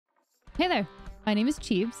Hey there, my name is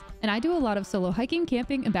Cheeves, and I do a lot of solo hiking,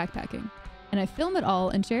 camping, and backpacking. And I film it all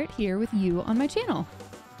and share it here with you on my channel.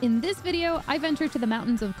 In this video, I venture to the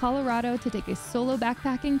mountains of Colorado to take a solo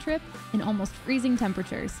backpacking trip in almost freezing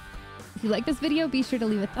temperatures. If you like this video, be sure to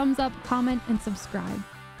leave a thumbs up, comment, and subscribe.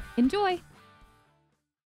 Enjoy!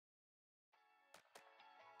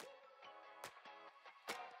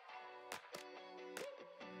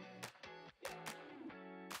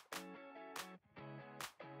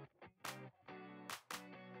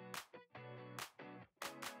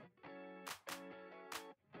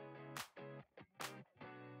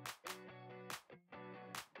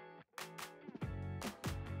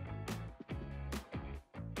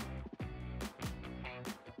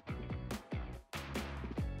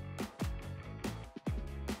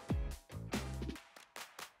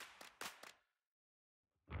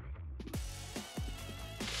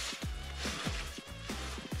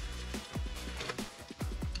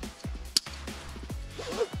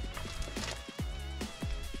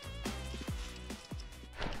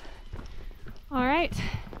 All right,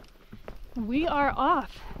 we are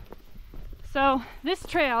off. So this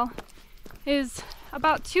trail is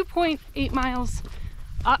about 2.8 miles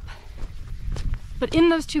up, but in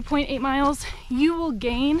those 2.8 miles, you will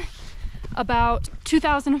gain about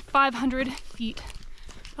 2,500 feet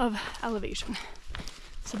of elevation.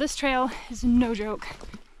 So this trail is no joke.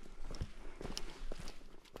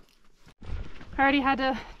 I already had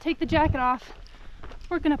to take the jacket off,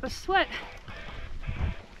 working up a sweat.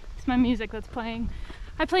 It's my music that's playing.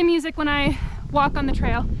 I play music when I walk on the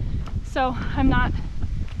trail, so I'm not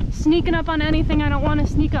sneaking up on anything I don't want to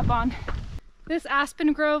sneak up on. This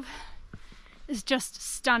aspen grove is just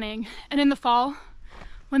stunning, and in the fall,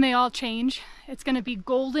 when they all change, it's going to be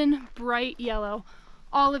golden, bright yellow.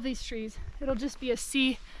 All of these trees, it'll just be a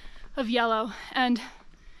sea of yellow. And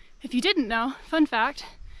if you didn't know, fun fact,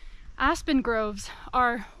 aspen groves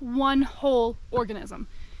are one whole organism.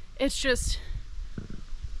 It's just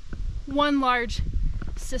one large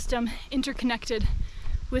system interconnected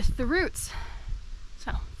with the roots.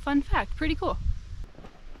 So, fun fact, pretty cool.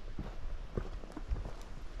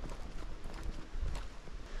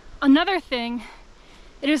 Another thing,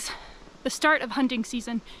 it is the start of hunting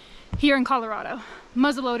season here in Colorado,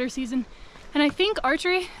 muzzleloader season, and I think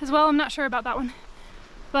archery as well. I'm not sure about that one,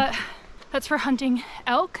 but that's for hunting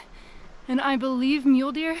elk and I believe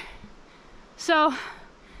mule deer. So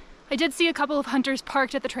I did see a couple of hunters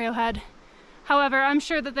parked at the trailhead. However, I'm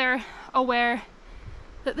sure that they're aware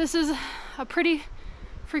that this is a pretty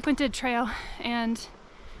frequented trail, and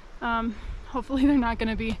hopefully they're not going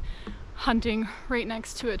to be hunting right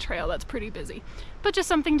next to a trail that's pretty busy. But just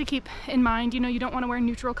something to keep in mind. You know, you don't want to wear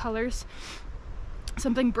neutral colors.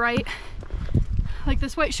 Something bright, like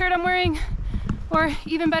this white shirt I'm wearing, or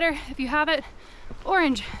even better, if you have it,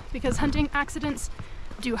 orange, because hunting accidents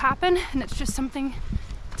do happen, and it's just something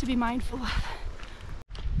to be mindful of.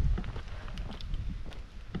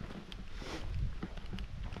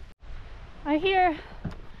 I hear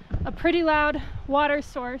a pretty loud water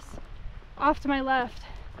source off to my left,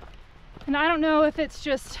 and I don't know if it's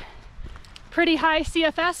just pretty high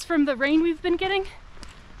CFS from the rain we've been getting,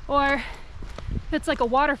 or if it's like a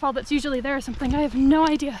waterfall that's usually there or something. I have no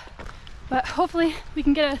idea, but hopefully we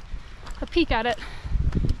can get a peek at it.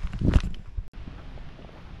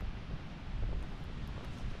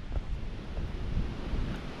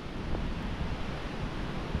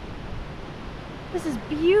 This is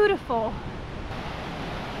beautiful.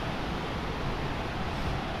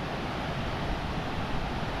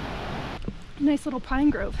 Nice little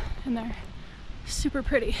pine grove in there. Super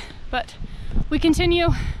pretty. But we continue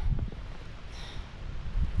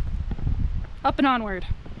up and onward.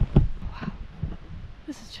 Wow.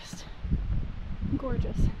 This is just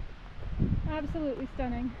gorgeous. Absolutely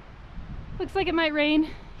stunning. Looks like it might rain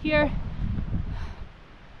here.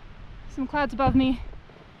 Some clouds above me.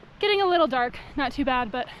 Getting a little dark, not too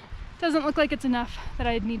bad, but doesn't look like it's enough that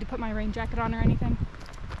I'd need to put my rain jacket on or anything.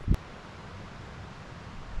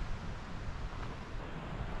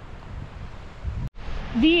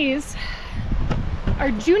 These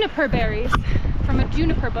are juniper berries from a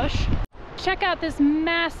juniper bush. Check out this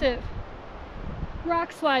massive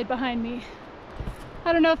rock slide behind me.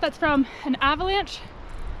 I don't know if that's from an avalanche.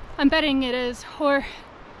 I'm betting it is, or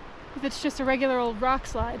if it's just a regular old rock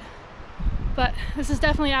slide. But this is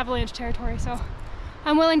definitely avalanche territory, so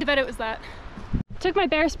I'm willing to bet it was that. Took my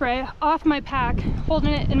bear spray off my pack,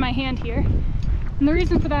 holding it in my hand here. And the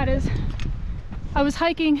reason for that is I was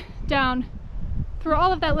hiking down through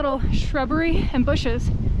all of that little shrubbery and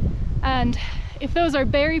bushes, and if those are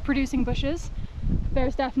berry producing bushes,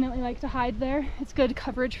 bears definitely like to hide there. It's good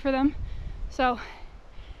coverage for them. So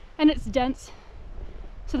and it's dense.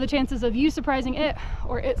 So the chances of you surprising it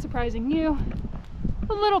or it surprising you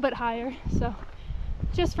a little bit higher. So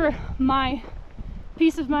just for my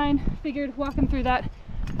peace of mind, figured walking through that,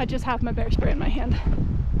 I'd just have my bear spray in my hand.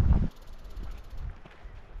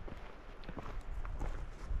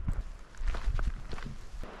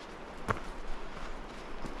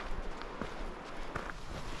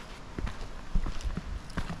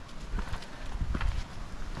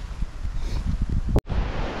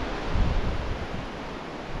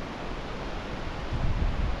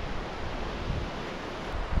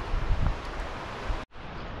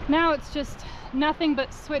 Now it's just nothing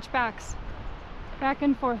but switchbacks, back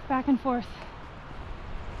and forth, back and forth.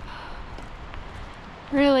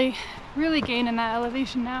 Really gaining that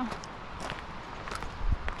elevation now.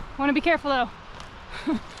 Want to be careful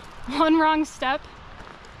though. One wrong step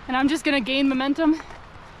and I'm just gonna gain momentum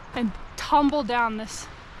and tumble down this.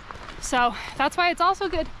 So that's why it's also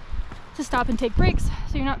good to stop and take breaks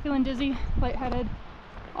so you're not feeling dizzy, lightheaded,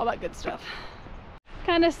 all that good stuff.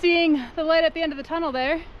 Kind of seeing the light at the end of the tunnel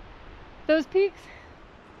there. Those peaks,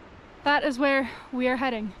 that is where we are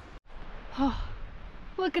heading. Oh,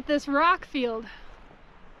 look at this rock field.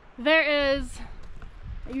 There is,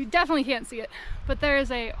 you definitely can't see it, but there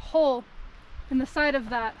is a hole in the side of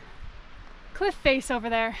that cliff face over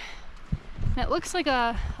there. And it looks like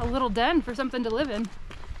a little den for something to live in,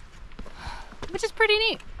 which is pretty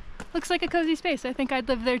neat. Looks like a cozy space. I think I'd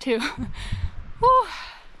live there too. Whew.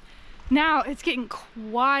 Now it's getting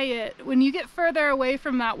quiet. When you get further away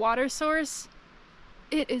from that water source,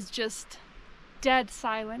 it is just dead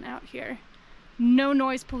silent out here. No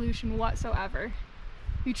noise pollution whatsoever.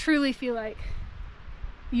 You truly feel like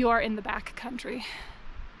you are in the back country.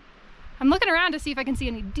 I'm looking around to see if I can see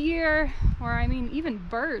any deer, or I mean even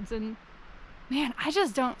birds, and man, I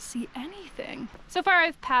just don't see anything. So far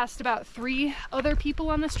I've passed about 3 other people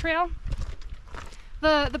on this trail.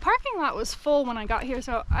 The parking lot was full when I got here,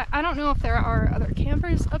 so I don't know if there are other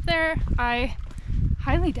campers up there. I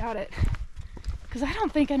highly doubt it, because I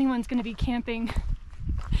don't think anyone's going to be camping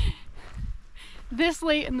this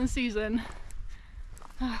late in the season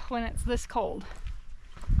when it's this cold,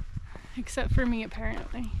 except for me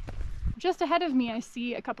apparently. Just ahead of me I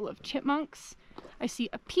see a couple of chipmunks. I see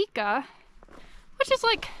a pika, which is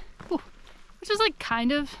like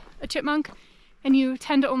kind of a chipmunk. And you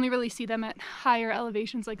tend to only really see them at higher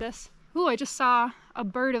elevations like this. Ooh, I just saw a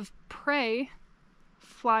bird of prey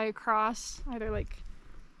fly across, either like,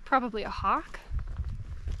 probably a hawk.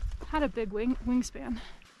 Had a big wingspan.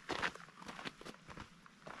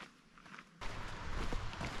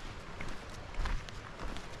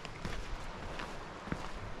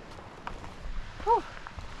 Whew.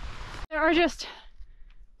 There are just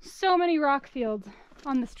so many rock fields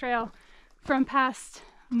on this trail from past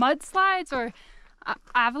mudslides or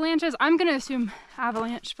avalanches. I'm gonna assume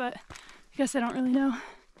avalanche, but I guess I don't really know.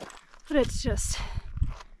 But it's just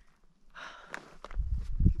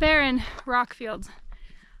barren rock fields.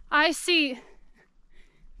 I see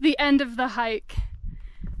the end of the hike,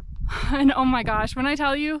 and oh my gosh, when I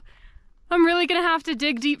tell you I'm really gonna have to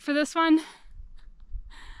dig deep for this one.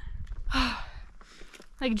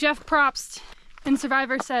 Like Jeff Probst in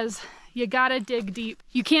Survivor says, you gotta dig deep.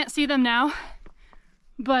 You can't see them now,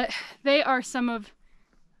 but they are some of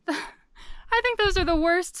I think those are the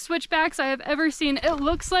worst switchbacks I have ever seen. It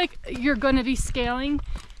looks like you're going to be scaling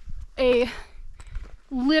a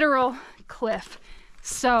literal cliff.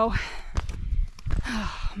 So,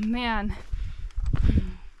 oh man,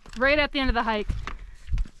 right at the end of the hike.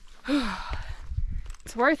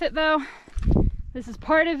 It's worth it though. This is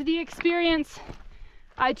part of the experience.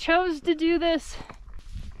 I chose to do this.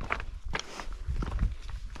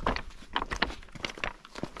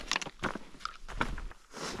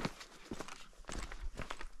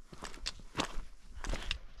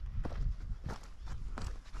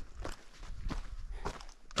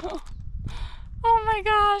 Oh my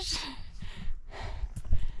gosh.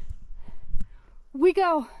 We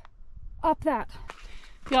go up that.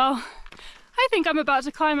 Y'all, I think I'm about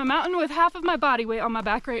to climb a mountain with half of my body weight on my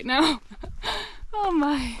back right now. Oh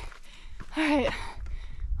my. All right.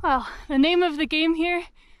 Well, the name of the game here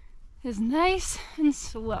is nice and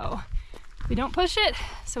slow. We don't push it,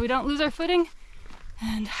 so we don't lose our footing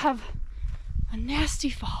and have a nasty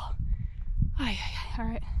fall. Ay, ay, ay. All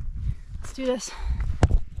right, let's do this.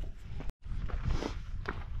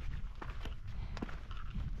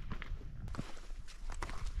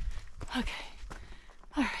 Okay,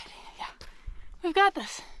 all right, yeah, we've got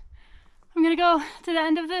this. I'm gonna go to the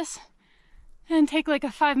end of this and take like a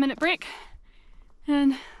 5-minute break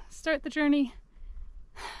and start the journey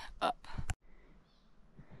up.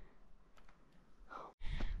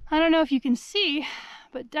 I don't know if you can see,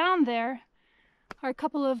 but down there are a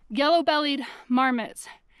couple of yellow-bellied marmots.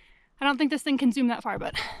 I don't think this thing can zoom that far,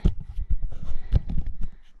 but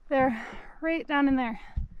they're right down in there.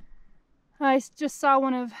 I just saw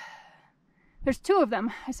there's two of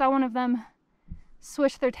them. I saw one of them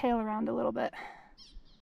swish their tail around a little bit.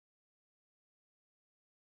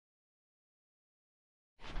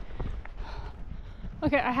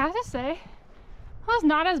 Okay, I have to say, it was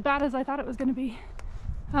not as bad as I thought it was going to be.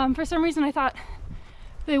 For some reason I thought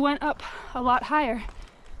they went up a lot higher,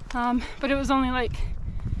 but it was only like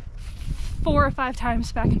 4 or 5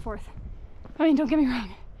 times back and forth. I mean, don't get me wrong,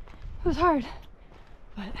 it was hard,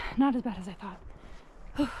 but not as bad as I thought.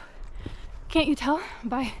 Whew. Can't you tell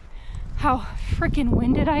by how freaking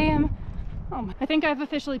winded I am? I think I've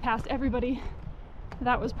officially passed everybody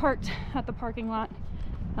that was parked at the parking lot,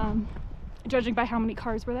 judging by how many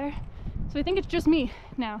cars were there. So I think it's just me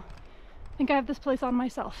now. I think I have this place on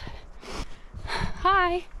myself.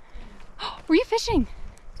 Hi! Were you fishing?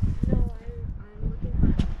 No, I'm looking for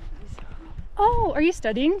bees. Oh, are you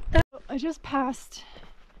studying? I just passed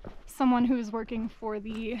someone who is working for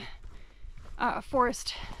the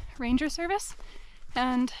Forest Ranger Service,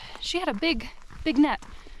 and she had a big net.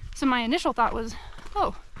 So my initial thought was,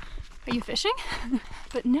 oh, are you fishing?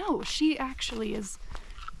 But no, she actually is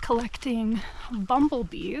collecting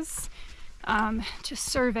bumblebees to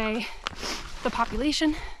survey the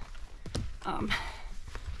population.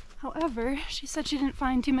 However, she said she didn't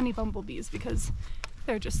find too many bumblebees because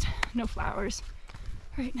there are just no flowers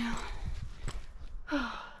right now.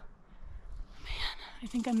 Oh man, I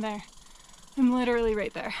think I'm there. I'm literally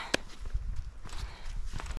right there.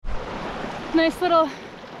 Nice little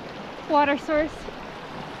water source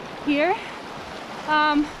here.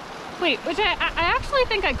 Wait, which I actually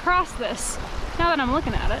think I crossed this now that I'm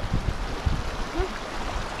looking at it.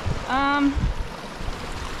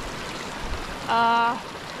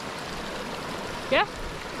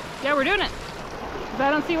 Yeah, we're doing it. 'Cause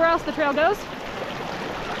I don't see where else the trail goes.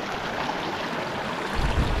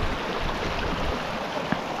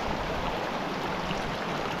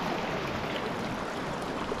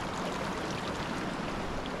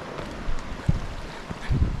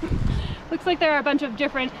 Looks like there are a bunch of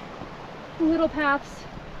different little paths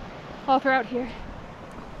all throughout here,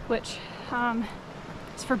 which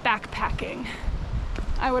is for backpacking.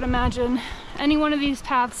 I would imagine any one of these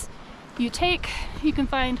paths you take, you can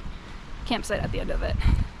find a campsite at the end of it.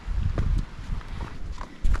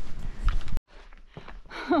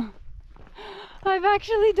 I've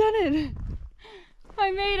actually done it!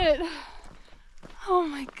 I made it! Oh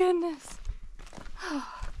my goodness!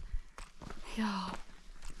 Yo,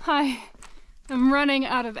 I am running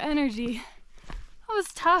out of energy. That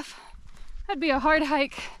was tough. That'd be a hard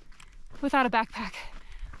hike without a backpack.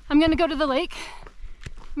 I'm gonna go to the lake.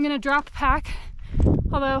 I'm gonna drop pack,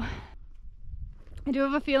 although I do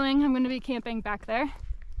have a feeling I'm gonna be camping back there,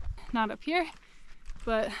 not up here,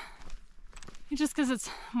 but just because it's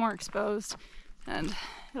more exposed and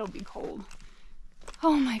it'll be cold.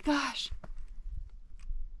 Oh my gosh.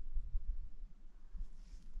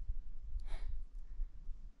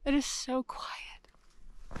 It is so quiet.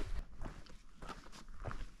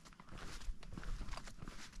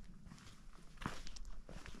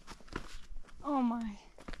 Oh my.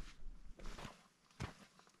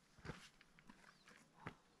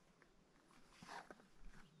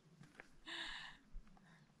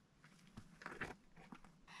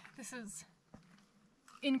 This is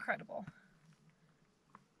incredible.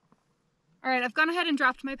 All right, I've gone ahead and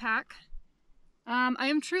dropped my pack. I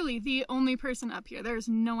am truly the only person up here. There's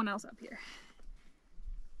no one else up here.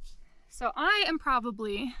 So I am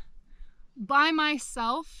probably by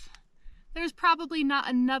myself. There's probably not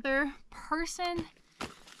another person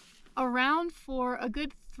around for a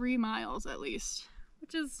good 3 miles at least,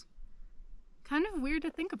 which is kind of weird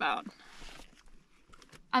to think about.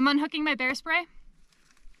 I'm unhooking my bear spray,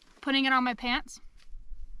 putting it on my pants,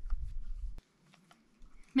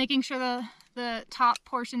 making sure the top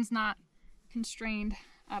portion's not constrained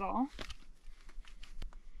at all.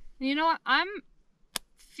 And you know what? I'm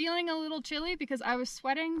feeling a little chilly because I was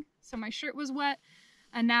sweating, so my shirt was wet,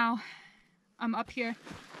 and now I'm up here,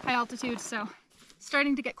 high altitude, so it's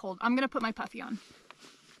starting to get cold. I'm gonna put my puffy on.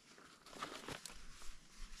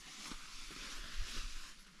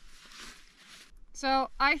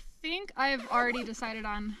 So I think I've already decided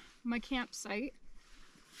on my campsite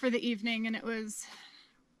for the evening, and it was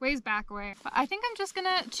ways back away. But I think I'm just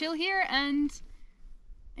gonna chill here and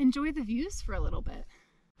enjoy the views for a little bit.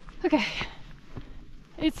 Okay,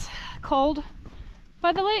 it's cold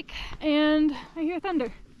by the lake and I hear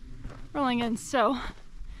thunder rolling in, so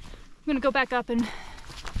I'm gonna go back up and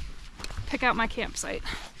pick out my campsite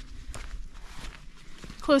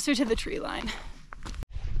closer to the tree line.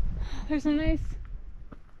 There's a nice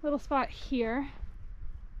little spot here.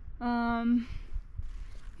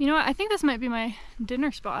 You know what? I think this might be my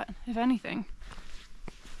dinner spot, if anything.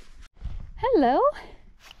 Hello.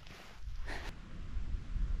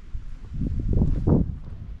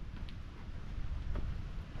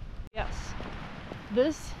 Yes,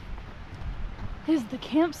 this is the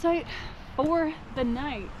campsite for the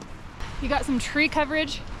night. You got some tree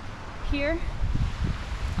coverage here.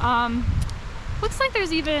 Looks like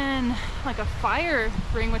there's even like a fire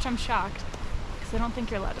ring, which I'm shocked because I don't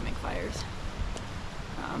think you're allowed to make fires.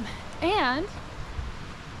 And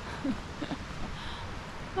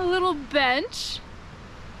a little bench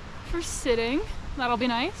for sitting. That'll be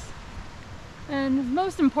nice. And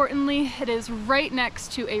most importantly, it is right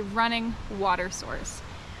next to a running water source.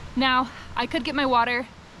 Now, I could get my water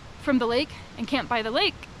from the lake and camp by the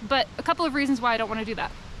lake, but a couple of reasons why I don't want to do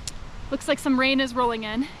that. Looks like some rain is rolling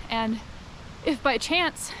in, and if by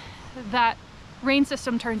chance that rain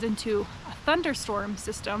system turns into a thunderstorm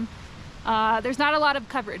system, there's not a lot of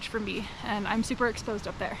coverage for me, and I'm super exposed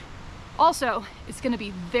up there. Also, it's going to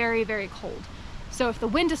be very, very cold. So if the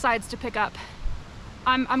wind decides to pick up,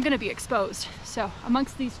 I'm going to be exposed. So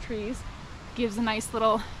amongst these trees gives a nice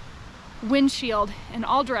little windshield in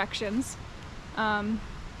all directions. And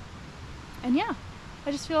yeah,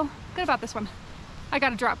 I just feel good about this one. I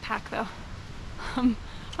got a drop pack though.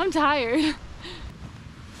 I'm tired.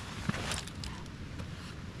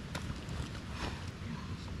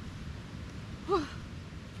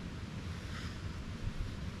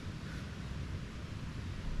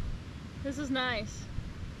 This is nice.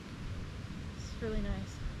 It's really nice.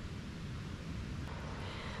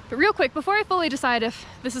 But real quick, before I fully decide if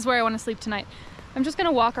this is where I want to sleep tonight, I'm just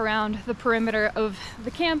gonna walk around the perimeter of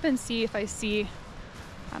the camp and see if I see,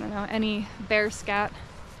 I don't know, any bear scat.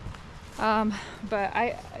 But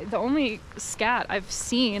the only scat I've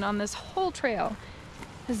seen on this whole trail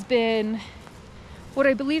has been what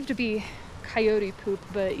I believe to be coyote poop,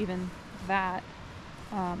 but even that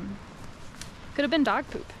could have been dog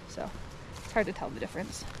poop, so it's hard to tell the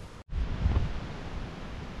difference.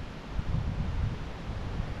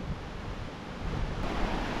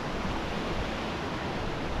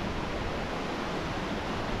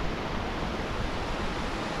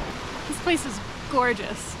 This place is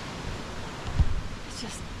gorgeous. It's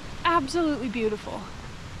just absolutely beautiful.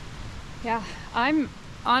 Yeah, I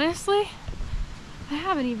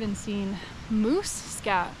haven't even seen moose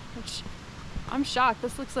scat, which I'm shocked.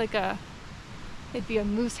 This looks like it'd be a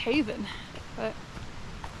moose haven, but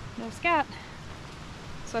no scat.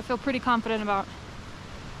 So I feel pretty confident about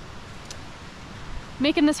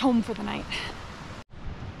making this home for the night.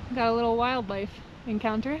 Got a little wildlife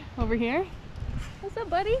encounter over here. What's up,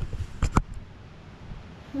 buddy?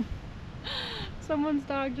 Someone's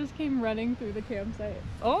dog just came running through the campsite.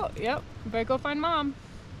 Oh, yep, better go find mom.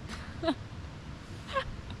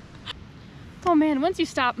 Oh man, once you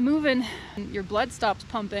stop moving, your blood stops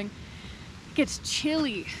pumping. It gets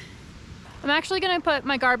chilly. I'm actually gonna put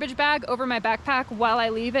my garbage bag over my backpack while I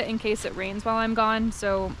leave it in case it rains while I'm gone,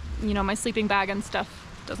 so, you know, my sleeping bag and stuff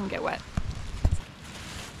doesn't get wet.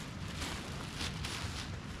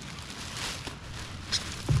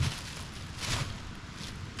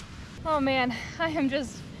 Oh man, I am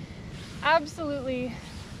just absolutely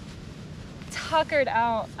tuckered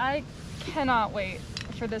out. I cannot wait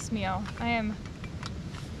for this meal. I am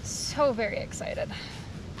so very excited.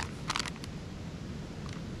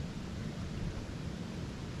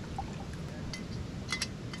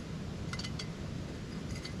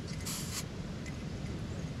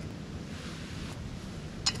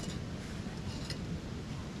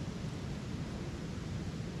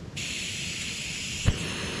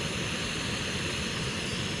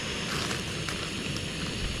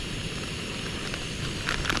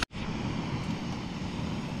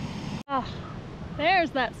 Ah, there's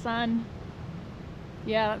that sun.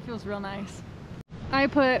 Yeah, that feels real nice. I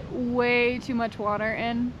put way too much water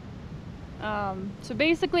in. So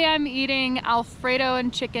basically I'm eating Alfredo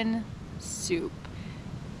and chicken soup.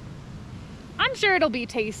 I'm sure it'll be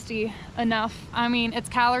tasty enough. I mean, it's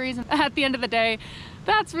calories, and at the end of the day,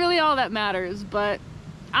 that's really all that matters. But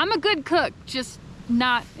I'm a good cook, just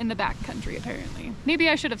not in the backcountry apparently. Maybe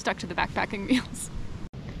I should have stuck to the backpacking meals.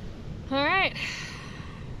 All right.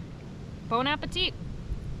 Bon appetit.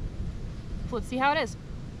 Let's see how it is.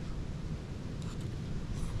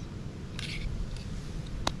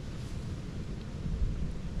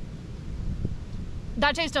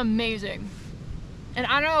 That tastes amazing. And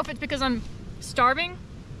I don't know if it's because I'm starving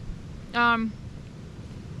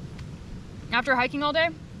after hiking all day,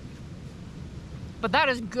 but that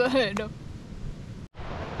is good. All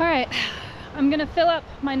right, I'm gonna fill up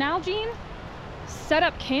my Nalgene, set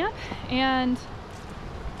up camp, and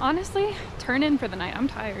honestly, turn in for the night. I'm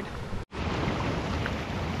tired.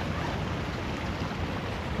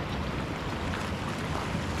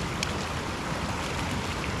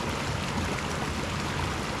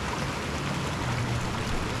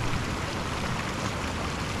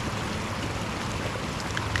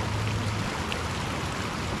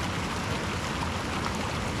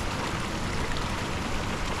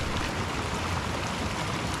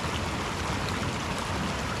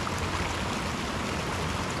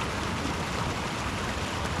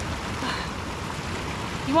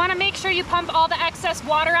 You want to make sure you pump all the excess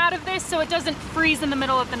water out of this so it doesn't freeze in the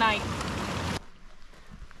middle of the night.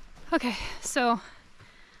 Okay, so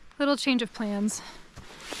little change of plans.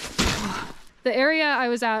 The area I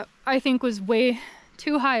was at, I think, was way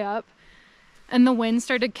too high up, and the wind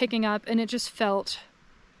started kicking up and it just felt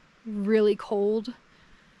really cold.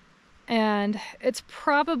 And it's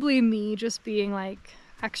probably me just being like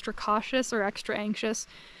extra cautious or extra anxious,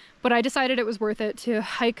 but I decided it was worth it to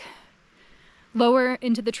hike lower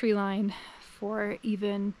into the tree line for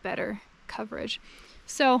even better coverage.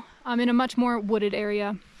 So I'm in a much more wooded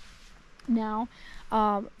area now.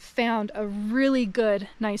 Found a really good,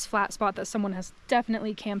 nice flat spot that someone has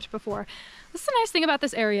definitely camped before. That's the nice thing about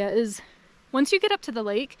this area is once you get up to the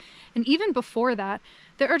lake, and even before that,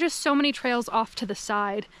 there are just so many trails off to the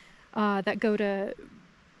side that go to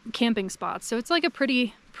camping spots. So it's like a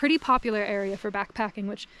pretty popular area for backpacking,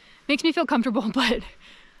 which makes me feel comfortable, but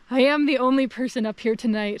I am the only person up here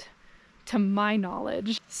tonight, to my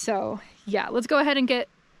knowledge. So yeah, let's go ahead and get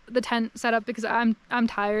the tent set up because I'm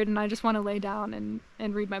tired and I just want to lay down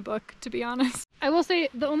and read my book, to be honest. I will say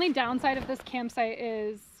the only downside of this campsite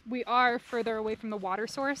is we are further away from the water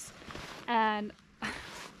source, and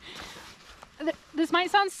this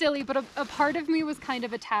might sound silly, but a part of me was kind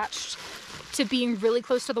of attached to being really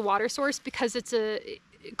close to the water source because it's a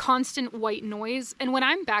constant white noise, and when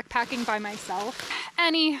I'm backpacking by myself,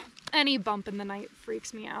 any bump in the night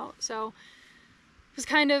freaks me out. So it was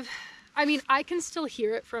kind of, I mean, I can still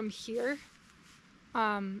hear it from here.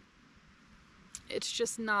 It's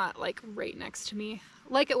just not like right next to me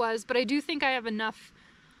like it was, but I do think I have enough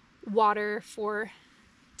water for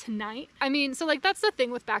tonight. I mean, so like that's the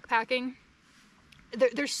thing with backpacking.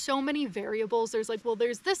 There's so many variables. There's like, well,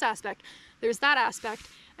 there's this aspect, there's that aspect,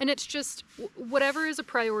 and it's just whatever is a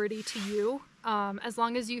priority to you. As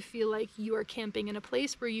long as you feel like you are camping in a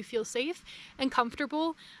place where you feel safe and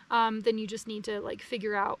comfortable, then you just need to like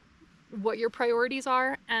figure out what your priorities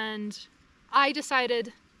are. And I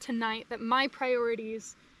decided tonight that my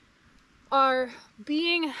priorities are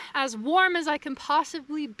being as warm as I can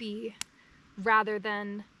possibly be rather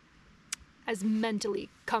than as mentally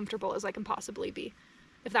comfortable as I can possibly be,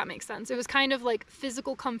 if that makes sense. It was kind of like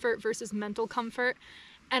physical comfort versus mental comfort.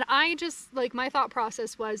 And I just, like, my thought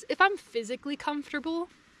process was, if I'm physically comfortable,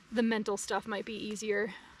 the mental stuff might be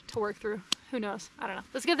easier to work through. Who knows? I don't know.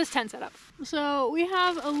 Let's get this tent set up. So we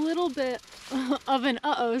have a little bit of an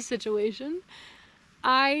uh-oh situation.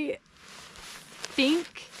 I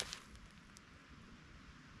think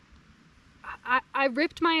I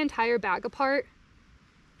ripped my entire bag apart,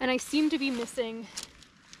 and I seem to be missing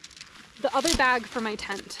the other bag for my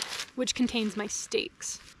tent, which contains my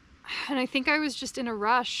stakes. And I think I was just in a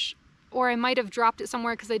rush, or I might have dropped it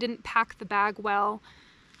somewhere because I didn't pack the bag well,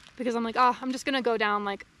 because I'm like, oh, I'm just gonna go down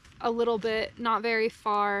like a little bit, not very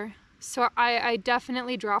far. So I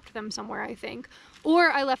definitely dropped them somewhere, I think.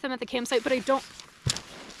 Or I left them at the campsite, but I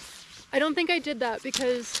don't think I did that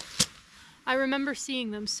because I remember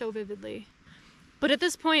seeing them so vividly. But at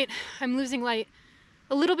this point, I'm losing light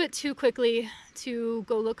a little bit too quickly to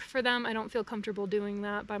go look for them. I don't feel comfortable doing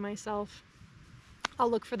that by myself. I'll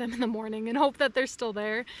look for them in the morning and hope that they're still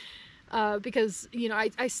there, because, you know,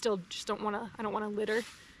 I still just don't want to litter.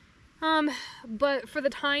 But for the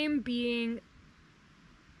time being,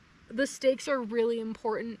 the stakes are really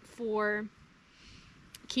important for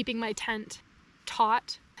keeping my tent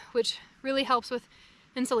taut, which really helps with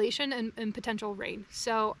insulation and potential rain.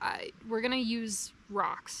 So we're gonna use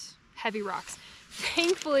rocks, heavy rocks.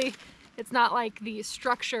 Thankfully, it's not like the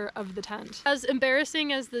structure of the tent. As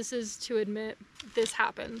embarrassing as this is to admit, this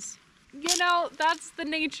happens. You know, that's the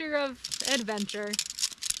nature of adventure.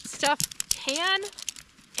 Stuff can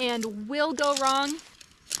and will go wrong.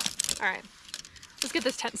 All right, let's get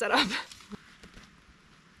this tent set up.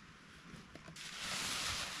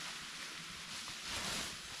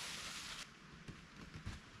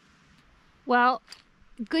 Well,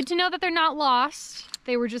 good to know that they're not lost.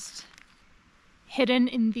 They were just hidden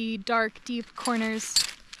in the dark, deep corners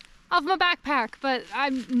of my backpack, but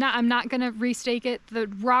I'm not gonna restake it. The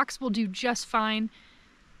rocks will do just fine.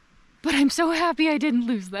 But I'm so happy I didn't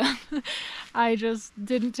lose them. I just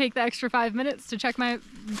didn't take the extra 5 minutes to check my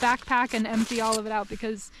backpack and empty all of it out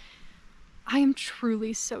because I am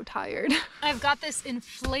truly so tired. I've got this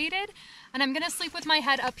inflated and I'm gonna sleep with my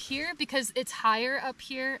head up here because it's higher up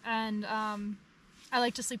here, and I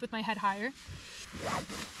like to sleep with my head higher.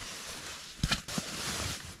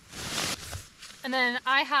 And then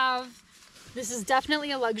I have, this is definitely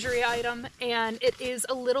a luxury item and it is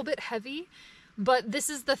a little bit heavy, but this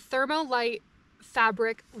is the Thermolite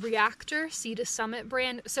fabric reactor Sea to Summit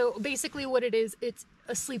brand. So basically what it is, it's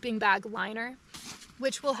a sleeping bag liner,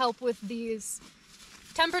 which will help with these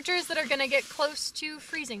temperatures that are gonna get close to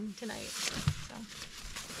freezing tonight. So.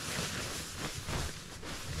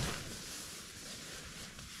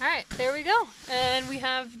 All right, there we go. And we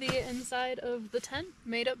have the inside of the tent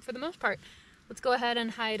made up for the most part. Let's go ahead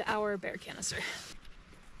and hide our bear canister.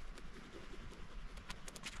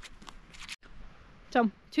 So,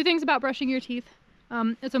 2 things about brushing your teeth.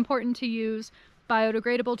 It's important to use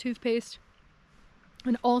biodegradable toothpaste,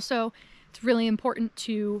 and also it's really important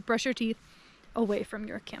to brush your teeth away from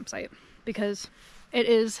your campsite because it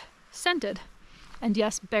is scented. And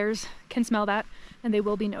yes, bears can smell that and they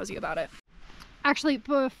will be nosy about it. Actually,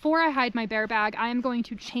 before I hide my bear bag, I am going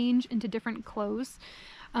to change into different clothes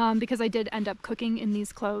because I did end up cooking in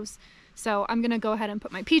these clothes. So I'm gonna go ahead and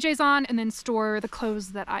put my PJs on and then store the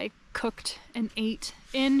clothes that I cooked and ate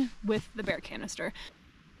in with the bear canister.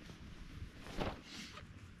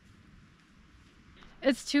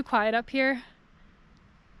 It's too quiet up here.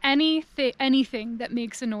 Anything that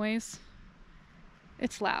makes a noise,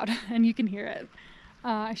 it's loud and you can hear it.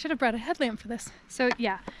 I should have brought a headlamp for this. So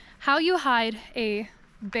yeah, how you hide a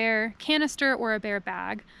bear canister or a bear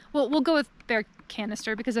bag. Well, we'll go with bear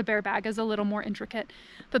canister because a bear bag is a little more intricate.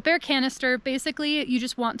 But bear canister, basically you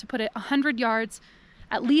just want to put it 100 yards,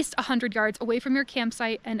 at least 100 yards away from your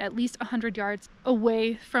campsite and at least 100 yards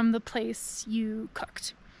away from the place you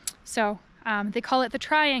cooked. So they call it the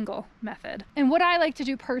triangle method. And what I like to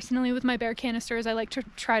do personally with my bear canister is I like to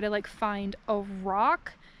try to find a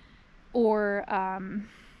rock or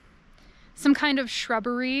some kind of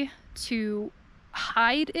shrubbery to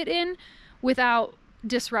hide it in without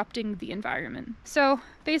disrupting the environment. So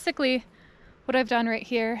basically what I've done right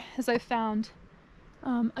here is I've found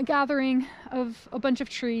a gathering of a bunch of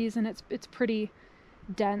trees, and it's pretty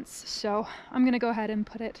dense, so I'm gonna go ahead and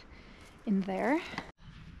put it in there.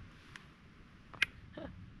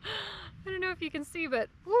 I don't know if you can see, but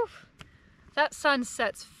woof, that sun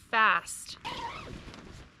sets fast.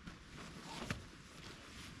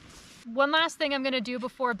 One last thing I'm gonna do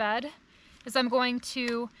before bed is I'm going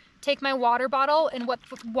to take my water bottle and what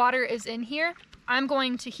water is in here, I'm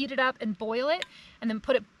going to heat it up and boil it and then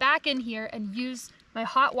put it back in here and use my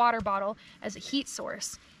hot water bottle as a heat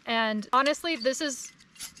source. And honestly, this is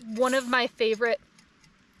one of my favorite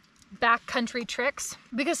backcountry tricks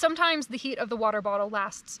because sometimes the heat of the water bottle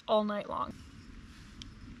lasts all night long.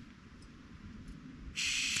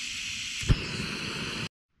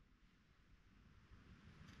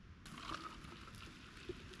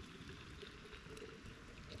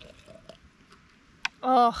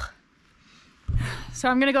 Oh, so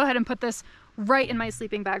I'm gonna go ahead and put this right in my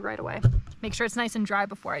sleeping bag right away. Make sure it's nice and dry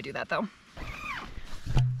before I do that though.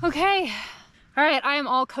 Okay, all right, I am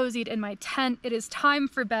all cozied in my tent. It is time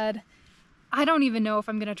for bed. I don't even know if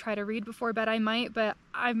I'm gonna try to read before bed. I might, but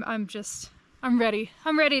I'm ready.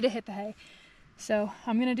 I'm ready to hit the hay. So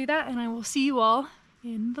I'm gonna do that and I will see you all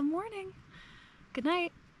in the morning. Good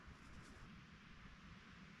night.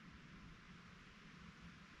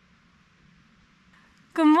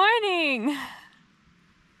 Good morning!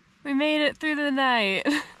 We made it through the night.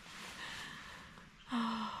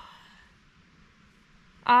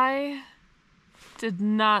 I did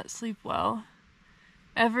not sleep well.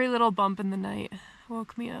 Every little bump in the night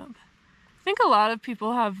woke me up. I think a lot of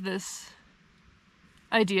people have this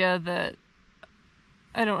idea that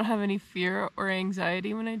I don't have any fear or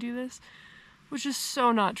anxiety when I do this, which is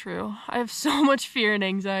so not true. I have so much fear and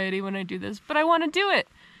anxiety when I do this, but I want to do it.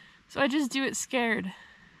 So I just do it scared.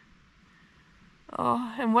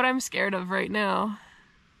 Oh, and what I'm scared of right now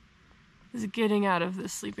is getting out of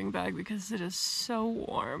this sleeping bag because it is so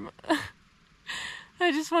warm.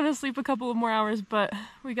 I just want to sleep a couple of more hours, but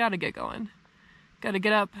we gotta get going. Gotta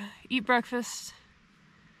get up, eat breakfast,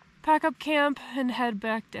 pack up camp, and head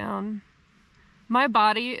back down. My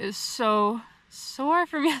body is so sore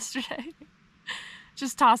from yesterday.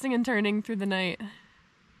 Just tossing and turning through the night.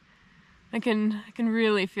 I can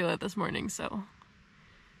really feel it this morning, so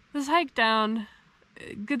this hike down,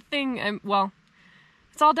 good thing, well,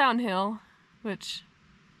 It's all downhill, which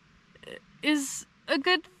is a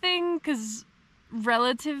good thing because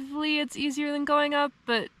relatively it's easier than going up,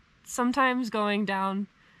 but sometimes going down,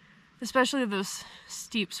 especially those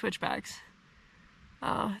steep switchbacks,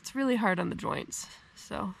 it's really hard on the joints,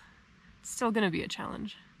 so it's still gonna be a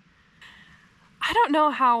challenge. I don't know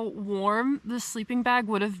how warm the sleeping bag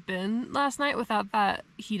would have been last night without that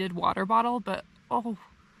heated water bottle, but oh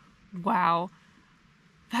wow,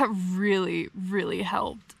 that really, really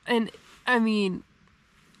helped. And I mean,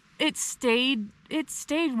 it stayed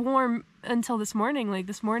warm until this morning. Like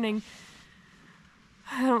this morning,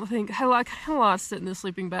 I don't think I lost it in the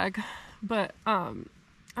sleeping bag, but I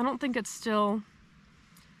don't think it's still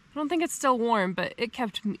warm, but it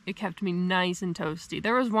kept me nice and toasty.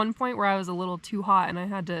 There was one point where I was a little too hot and I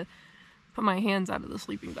had to put my hands out of the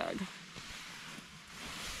sleeping bag.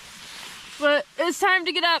 But it's time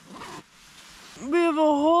to get up. We have a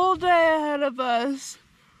whole day ahead of us.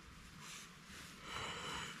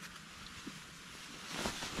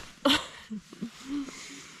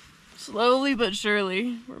 Slowly but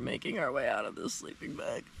surely, we're making our way out of this sleeping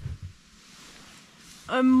bag.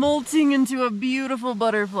 I'm molting into a beautiful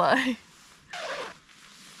butterfly.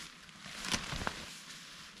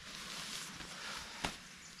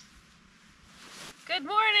 Good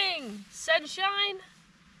morning, sunshine.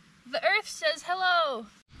 The earth says hello.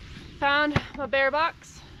 Found a bear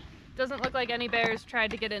box. Doesn't look like any bears tried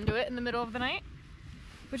to get into it in the middle of the night,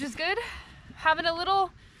 which is good. Having a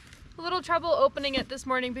little trouble opening it this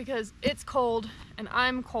morning because it's cold and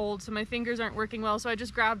I'm cold, so my fingers aren't working well, so I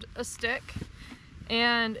just grabbed a stick.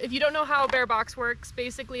 And if you don't know how a bear box works,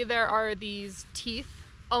 basically there are these teeth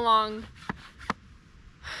along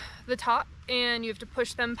the top and you have to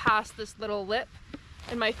push them past this little lip,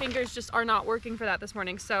 and my fingers just are not working for that this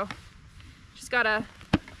morning, so just got a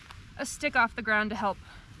stick off the ground to help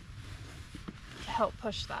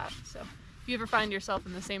push that. So if you ever find yourself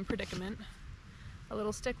in the same predicament, a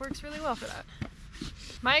little stick works really well for that.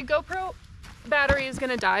 My GoPro battery is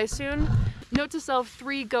gonna die soon. Note to self,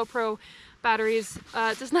 3 GoPro batteries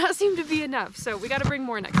does not seem to be enough, so we gotta bring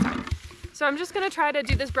more next time. So I'm just gonna try to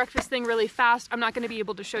do this breakfast thing really fast. I'm not gonna be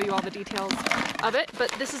able to show you all the details of it, but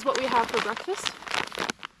this is what we have for breakfast.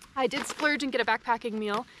 I did splurge and get a backpacking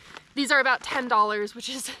meal. These are about $10, which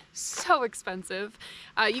is so expensive.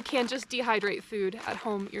 You can't just dehydrate food at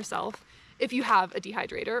home yourself if you have a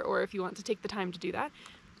dehydrator or if you want to take the time to do that.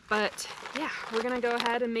 But yeah, we're gonna go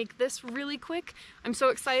ahead and make this really quick. I'm so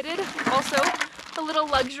excited. Also, a little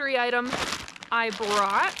luxury item I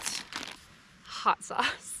brought, hot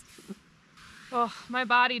sauce. Oh, my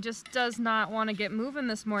body just does not want to get moving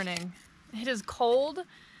this morning. It is cold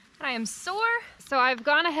and I am sore. So I've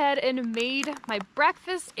gone ahead and made my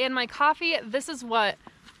breakfast and my coffee. This is what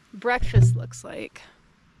breakfast looks like.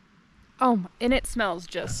 Oh, and it smells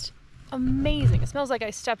just amazing. It smells like I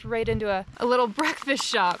stepped right into a little breakfast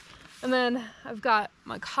shop. And then I've got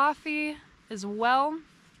my coffee as well.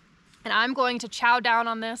 And I'm going to chow down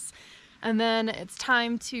on this. And then it's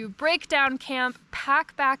time to break down camp,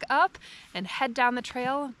 pack back up, and head down the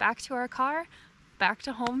trail back to our car, back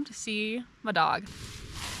to home to see my dog.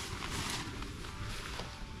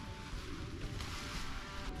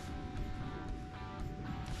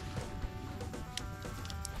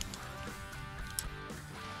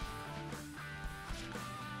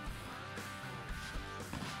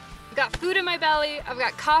 I've got food in my belly, I've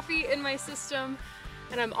got coffee in my system,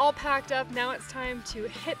 and I'm all packed up. Now it's time to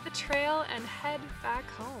hit the trail and head back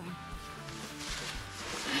home.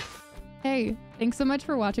 Hey, thanks so much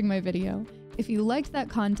for watching my video. If you liked that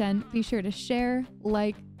content, be sure to share,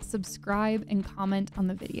 like, subscribe, and comment on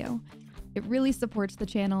the video. It really supports the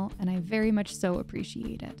channel, and I very much so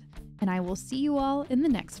appreciate it. And I will see you all in the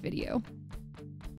next video.